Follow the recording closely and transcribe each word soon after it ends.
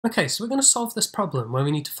Okay, so we're going to solve this problem where we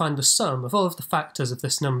need to find the sum of all of the factors of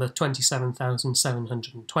this number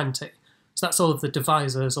 27,720. So that's all of the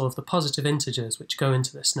divisors, all of the positive integers which go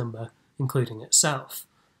into this number, including itself.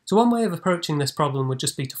 So one way of approaching this problem would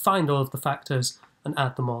just be to find all of the factors and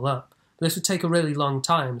add them all up. But this would take a really long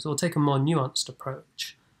time, so we'll take a more nuanced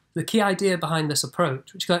approach. The key idea behind this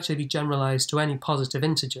approach, which can actually be generalised to any positive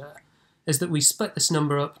integer, is that we split this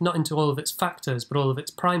number up not into all of its factors, but all of its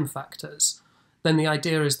prime factors. Then the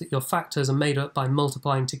idea is that your factors are made up by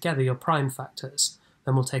multiplying together your prime factors.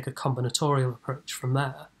 Then we'll take a combinatorial approach from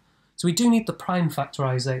there. So we do need the prime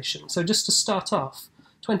factorisation. So just to start off,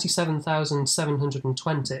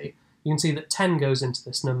 27,720, you can see that 10 goes into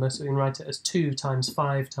this number, so we can write it as 2 times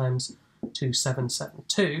 5 times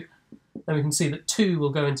 2772. Then we can see that 2 will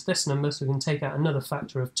go into this number, so we can take out another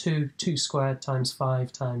factor of 2, 2 squared times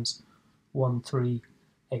 5 times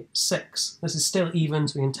 1386. This is still even,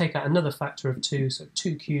 so we can take out another factor of 2, so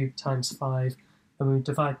 2 cubed times 5, and when we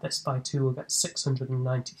divide this by 2 we'll get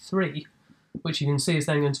 693, which you can see is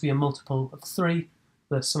then going to be a multiple of 3.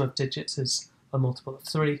 The sum of digits is a multiple of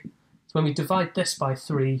 3. So when we divide this by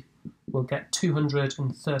 3 we'll get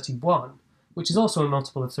 231, which is also a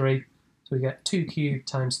multiple of 3. So we get 2 cubed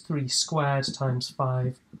times 3 squared times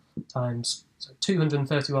 5 times, so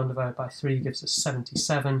 231 divided by 3 gives us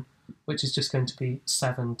 77, which is just going to be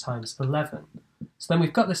 7 times 11. So then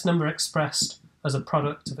we've got this number expressed as a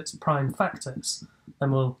product of its prime factors.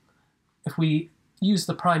 Then if we use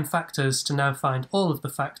the prime factors to now find all of the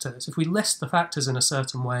factors, if we list the factors in a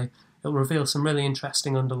certain way, it'll reveal some really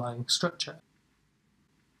interesting underlying structure.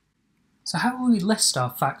 So how will we list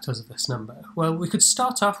our factors of this number? Well, we could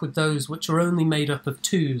start off with those which are only made up of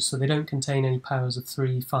 2s, so they don't contain any powers of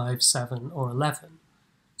 3, 5, 7, or 11.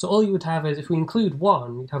 So all you would have is, if we include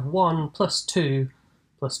 1, you'd have 1 plus 2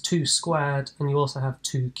 squared, and you also have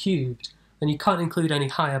 2 cubed. Then you can't include any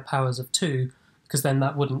higher powers of 2, because then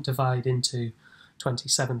that wouldn't divide into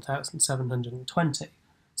 27,720.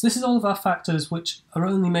 So this is all of our factors which are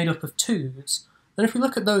only made up of 2s. Then if we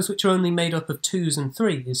look at those which are only made up of 2s and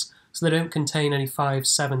 3s, so they don't contain any 5s,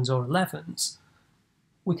 7s or 11s,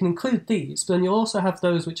 we can include these, but then you'll also have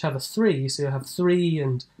those which have a 3, so you'll have 3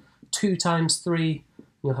 and 2 times 3,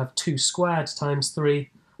 you'll have 2 squared times 3,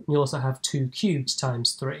 and you also have 2 cubed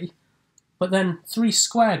times 3. But then 3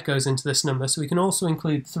 squared goes into this number, so we can also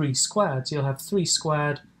include 3 squared. So you'll have 3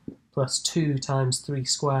 squared plus 2 times 3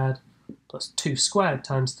 squared plus 2 squared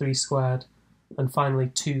times 3 squared, and finally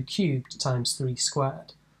 2 cubed times 3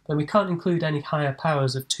 squared. Then we can't include any higher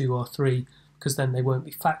powers of 2 or 3, because then they won't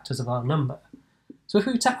be factors of our number. So if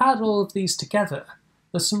we were to add all of these together,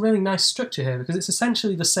 there's some really nice structure here, because it's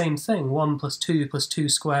essentially the same thing, 1 plus 2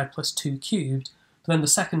 squared plus 2 cubed, but then the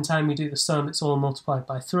second time we do the sum it's all multiplied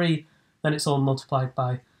by 3, then it's all multiplied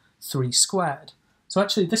by 3 squared. So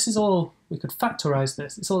actually this is all, we could factorise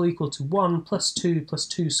this, it's all equal to 1 plus 2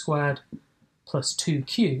 squared plus 2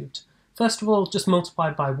 cubed. First of all, just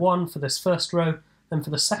multiplied by 1 for this first row, then for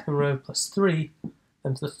the second row plus 3,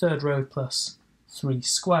 then for the third row plus 3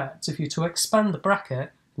 squared. So if you were to expand the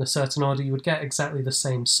bracket in a certain order, you would get exactly the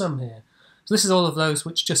same sum here. So this is all of those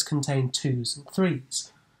which just contain 2s and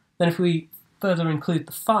 3s. Then if we further include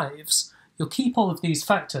the 5s, you'll keep all of these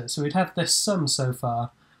factors, so we'd have this sum so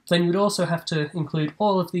far, but then you would also have to include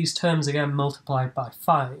all of these terms again multiplied by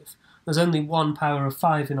 5. There's only one power of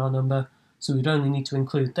 5 in our number, so we'd only need to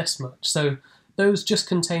include this much. So those just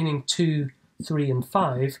containing 2, 3 and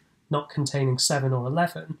 5, not containing 7 or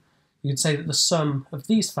 11, you could say that the sum of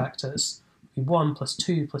these factors would be 1 plus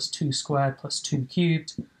 2 squared plus 2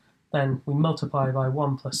 cubed, then we multiply by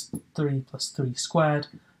 1 plus 3 squared,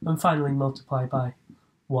 and finally multiply by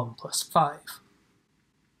 1 plus 5.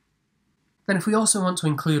 Then if we also want to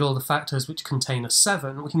include all the factors which contain a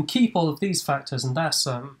 7, we can keep all of these factors and their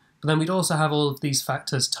sum, but then we'd also have all of these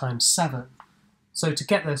factors times 7. So to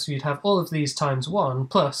get this, we'd have all of these times 1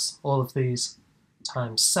 plus all of these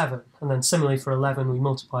times 7. And then similarly for 11, we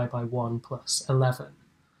multiply by 1 plus 11.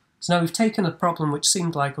 So now we've taken a problem which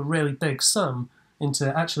seemed like a really big sum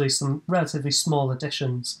into actually some relatively small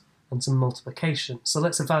additions and some multiplication. So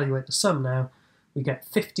let's evaluate the sum now. We get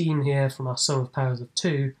 15 here from our sum of powers of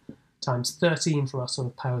 2, times 13 from our sum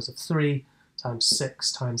of powers of 3, times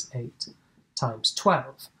 6, times 8, times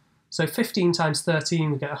 12. So 15 times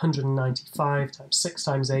 13, we get 195, times 6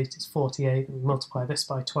 times 8 is 48, and we multiply this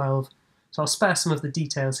by 12. So I'll spare some of the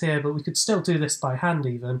details here, but we could still do this by hand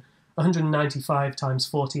even. 195 times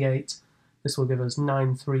 48, this will give us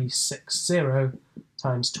 9360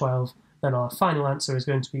 times 12. Then our final answer is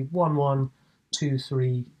going to be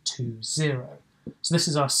 112320. So this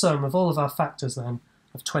is our sum of all of our factors then,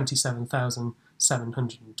 of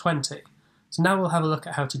 27,720. So now we'll have a look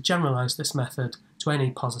at how to generalise this method to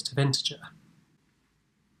any positive integer.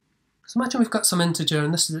 So imagine we've got some integer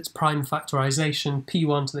and this is its prime factorisation,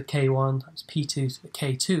 p1 to the k1 times p2 to the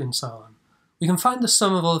k2 and so on. We can find the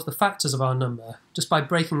sum of all of the factors of our number just by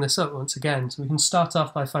breaking this up once again. So we can start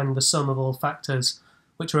off by finding the sum of all factors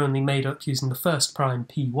which are only made up using the first prime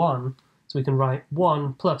p1. So we can write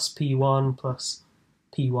 1 plus p1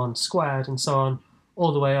 squared and so on,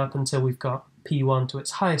 all the way up until we've got p1 to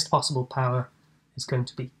its highest possible power is going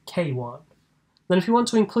to be k1. Then if we want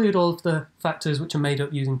to include all of the factors which are made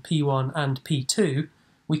up using p1 and p2,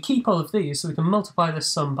 we keep all of these so we can multiply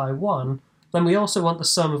this sum by 1. Then we also want the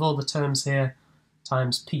sum of all the terms here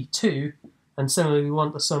times p2, and similarly we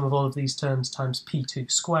want the sum of all of these terms times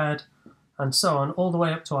p2 squared, and so on, all the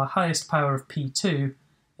way up to our highest power of p2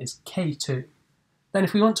 is k2. Then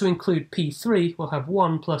if we want to include p3, we'll have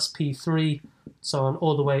 1 plus p3, so on,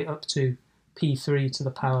 all the way up to p3 to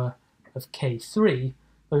the power of k3.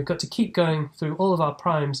 And we've got to keep going through all of our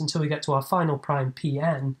primes until we get to our final prime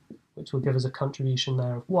pn, which will give us a contribution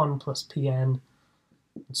there of 1 plus pn,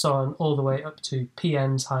 and so on, all the way up to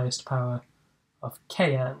pn's highest power of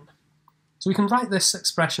kn. So we can write this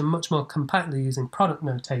expression much more compactly using product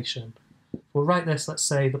notation. We'll write this, let's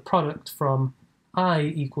say, the product from I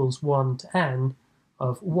equals 1 to n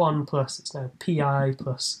of 1 plus, it's now pi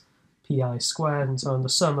plus pi squared, and so on, the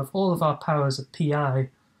sum of all of our powers of pi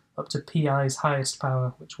up to pi's highest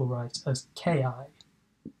power, which we'll write as ki.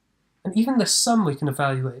 And even this sum we can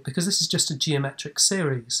evaluate because this is just a geometric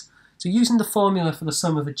series. So using the formula for the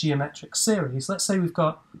sum of a geometric series, let's say we've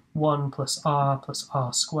got 1 plus r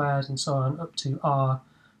squared and so on up to r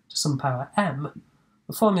to some power m.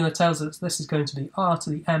 The formula tells us this is going to be r to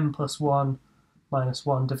the m plus 1 minus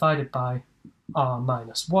 1 divided by r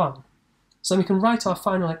minus 1. So we can write our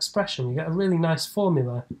final expression. We get a really nice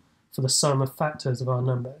formula for the sum of factors of our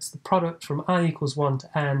number. It's the product from I equals 1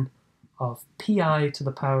 to n of pi to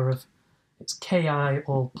the power of its ki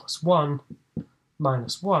all plus 1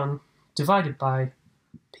 minus 1 divided by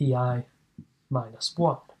pi minus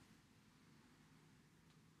 1.